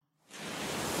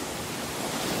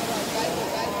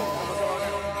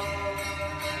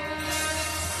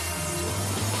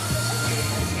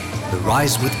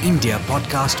Rise with India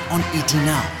podcast on ET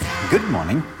Now. Good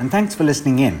morning and thanks for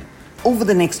listening in. Over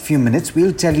the next few minutes,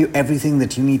 we'll tell you everything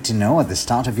that you need to know at the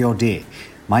start of your day.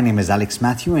 My name is Alex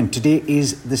Matthew and today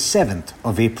is the 7th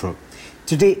of April.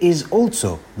 Today is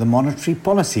also the Monetary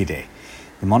Policy Day.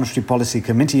 The Monetary Policy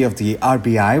Committee of the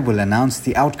RBI will announce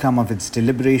the outcome of its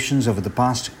deliberations over the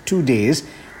past 2 days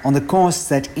on the course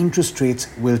that interest rates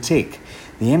will take.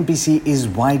 The MPC is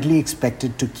widely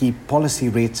expected to keep policy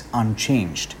rates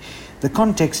unchanged. The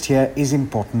context here is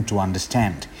important to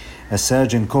understand. A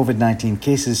surge in COVID-19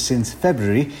 cases since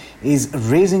February is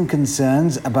raising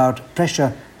concerns about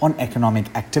pressure on economic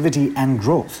activity and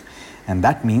growth. And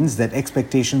that means that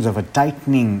expectations of a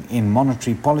tightening in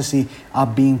monetary policy are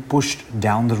being pushed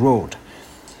down the road.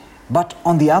 But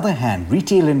on the other hand,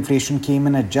 retail inflation came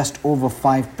in at just over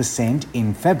 5%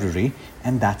 in February,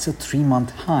 and that's a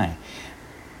 3-month high.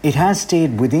 It has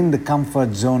stayed within the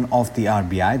comfort zone of the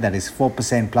RBI, that is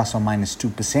 4% plus or minus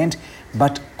 2%,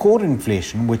 but core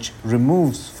inflation, which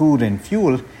removes food and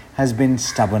fuel, has been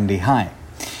stubbornly high.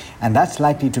 And that's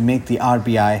likely to make the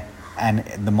RBI and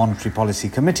the Monetary Policy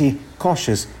Committee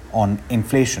cautious on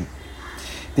inflation.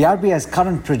 The RBI's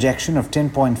current projection of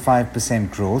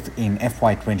 10.5% growth in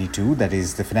FY22, that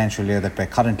is the financial year that we're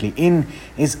currently in,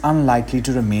 is unlikely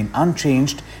to remain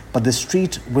unchanged, but the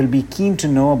street will be keen to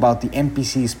know about the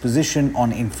MPC's position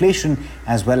on inflation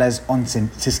as well as on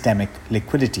systemic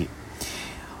liquidity.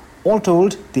 All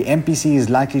told, the MPC is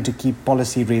likely to keep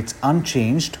policy rates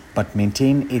unchanged but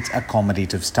maintain its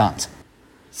accommodative stance.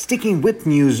 Sticking with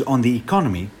news on the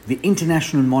economy, the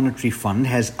International Monetary Fund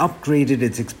has upgraded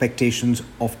its expectations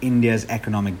of India's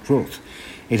economic growth.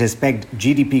 It has pegged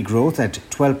GDP growth at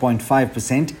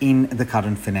 12.5% in the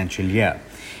current financial year.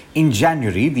 In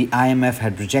January, the IMF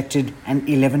had projected an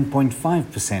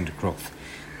 11.5% growth.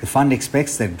 The fund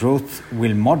expects that growth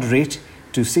will moderate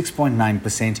to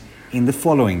 6.9% in the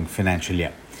following financial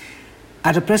year.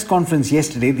 At a press conference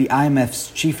yesterday, the IMF's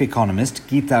chief economist,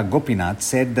 Geeta Gopinath,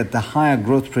 said that the higher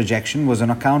growth projection was on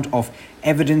account of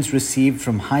evidence received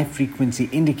from high-frequency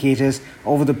indicators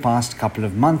over the past couple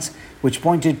of months, which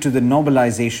pointed to the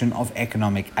normalization of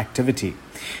economic activity.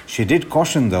 She did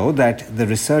caution, though, that the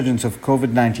resurgence of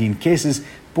COVID-19 cases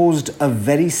posed a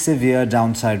very severe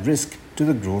downside risk to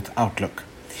the growth outlook.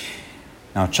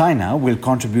 Now, China will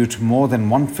contribute more than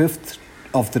 1/5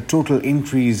 of the total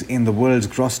increase in the world's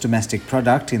gross domestic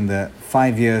product in the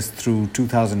 5 years through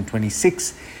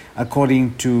 2026,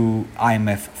 according to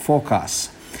IMF forecasts.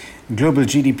 Global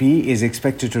GDP is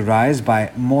expected to rise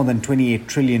by more than $28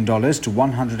 trillion to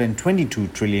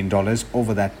 $122 trillion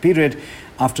over that period,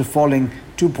 after falling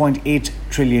 $2.8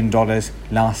 trillion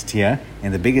last year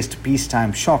in the biggest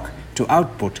peacetime shock to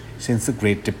output since the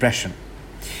Great Depression.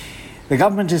 The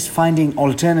government is finding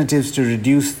alternatives to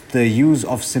reduce the use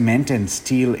of cement and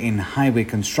steel in highway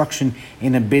construction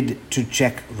in a bid to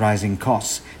check rising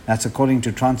costs. That's according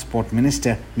to Transport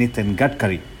Minister Nitin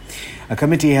Gadkari. A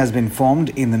committee has been formed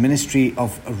in the Ministry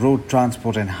of Road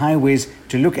Transport and Highways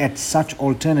to look at such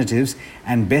alternatives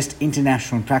and best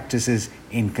international practices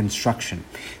in construction.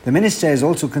 The minister is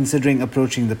also considering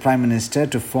approaching the Prime Minister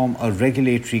to form a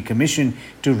regulatory commission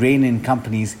to rein in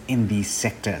companies in these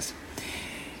sectors.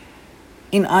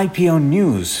 In IPO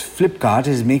news, Flipkart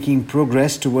is making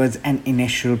progress towards an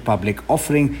initial public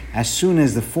offering as soon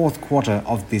as the fourth quarter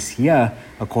of this year,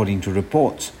 according to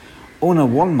reports. Owner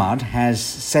Walmart has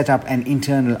set up an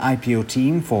internal IPO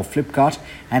team for Flipkart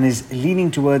and is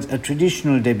leaning towards a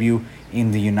traditional debut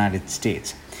in the United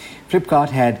States.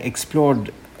 Flipkart had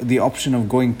explored the option of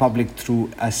going public through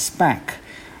a SPAC,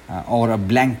 or a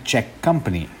blank check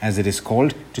company, as it is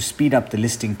called, to speed up the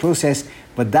listing process,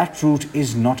 but that route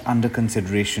is not under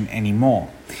consideration anymore.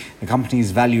 The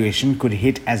company's valuation could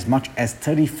hit as much as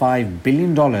 $35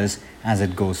 billion as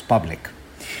it goes public.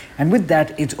 And with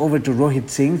that, it's over to Rohit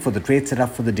Singh for the trade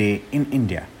setup for the day in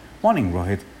India. Morning,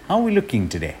 Rohit. How are we looking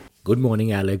today? Good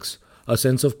morning, Alex. A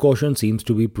sense of caution seems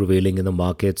to be prevailing in the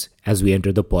markets as we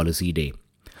enter the policy day.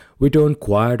 We turned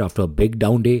quiet after a big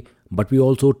down day, but we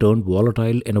also turned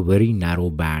volatile in a very narrow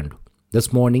band.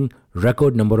 This morning,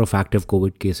 record number of active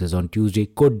COVID cases on Tuesday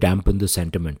could dampen the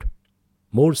sentiment.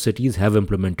 More cities have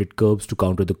implemented curbs to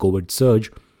counter the COVID surge.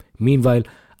 Meanwhile,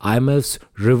 IMF's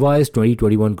revised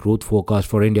 2021 growth forecast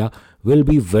for India will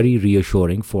be very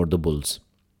reassuring for the bulls.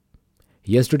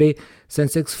 Yesterday,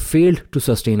 Sensex failed to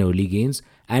sustain early gains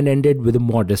and ended with a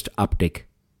modest uptick.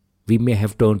 We may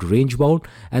have turned range-bound,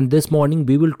 and this morning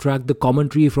we will track the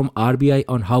commentary from RBI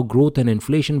on how growth and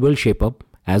inflation will shape up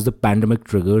as the pandemic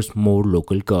triggers more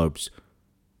local curbs.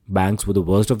 Banks were the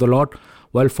worst of the lot,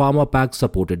 while pharma packs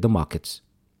supported the markets.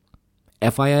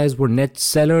 FIIs were net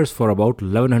sellers for about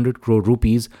 1100 crore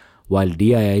rupees, while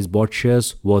DIIs bought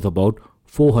shares worth about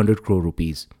 400 crore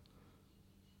rupees.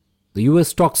 The US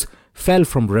stocks fell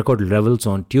from record levels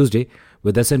on Tuesday,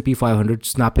 with S&P 500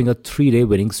 snapping a 3-day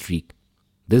winning streak.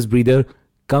 This breather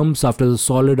comes after the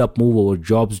solid up move over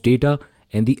jobs data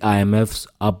and the IMF's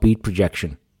upbeat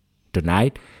projection.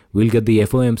 Tonight, we'll get the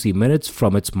FOMC minutes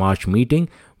from its March meeting,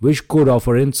 which could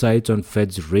offer insights on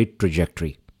Fed's rate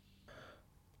trajectory.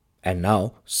 And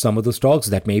now, some of the stocks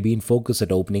that may be in focus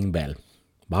at opening bell.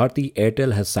 Bharti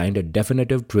Airtel has signed a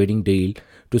definitive trading deal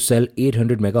to sell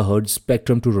 800 MHz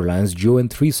spectrum to Reliance Jio in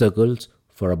 3 circles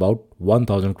for about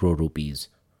 1,000 crore rupees.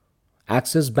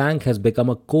 Axis Bank has become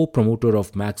a co-promoter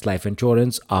of Max Life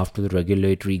Insurance after the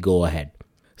regulatory go-ahead.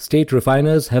 State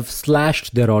refiners have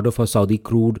slashed their order for Saudi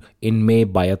crude in May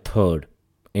by a third.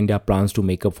 India plans to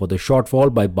make up for the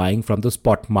shortfall by buying from the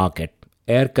spot market.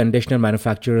 Air conditioner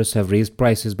manufacturers have raised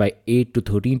prices by 8 to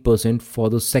 13% for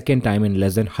the second time in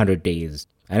less than 100 days.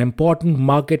 An important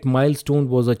market milestone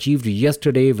was achieved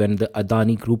yesterday when the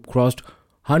Adani Group crossed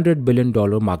 $100 billion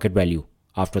market value.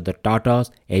 After the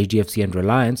Tatas, HDFC and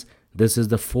Reliance, this is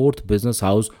the 4th business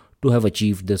house to have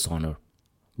achieved this honor.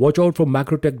 Watch out for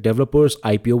Macrotech Developers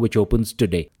IPO, which opens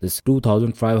today. This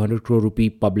 2,500 crore rupee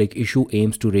public issue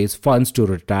aims to raise funds to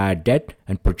retire debt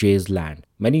and purchase land.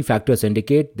 Many factors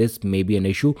indicate this may be an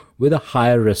issue with a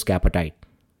higher risk appetite.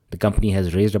 The company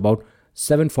has raised about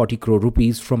 740 crore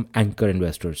rupees from anchor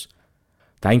investors.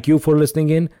 Thank you for listening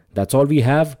in. That's all we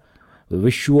have. We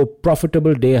wish you a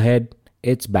profitable day ahead.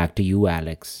 It's back to you,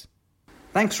 Alex.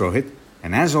 Thanks, Rohit.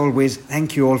 And as always,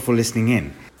 thank you all for listening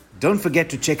in. Don't forget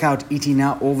to check out ET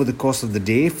Now over the course of the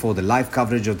day for the live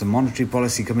coverage of the Monetary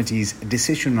Policy Committee's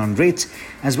decision on rates,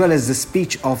 as well as the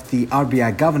speech of the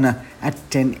RBI Governor at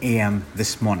 10 a.m.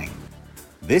 this morning.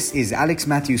 This is Alex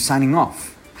Matthews signing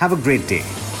off. Have a great day.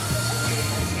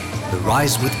 The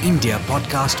Rise with India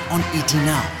podcast on ET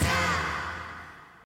Now.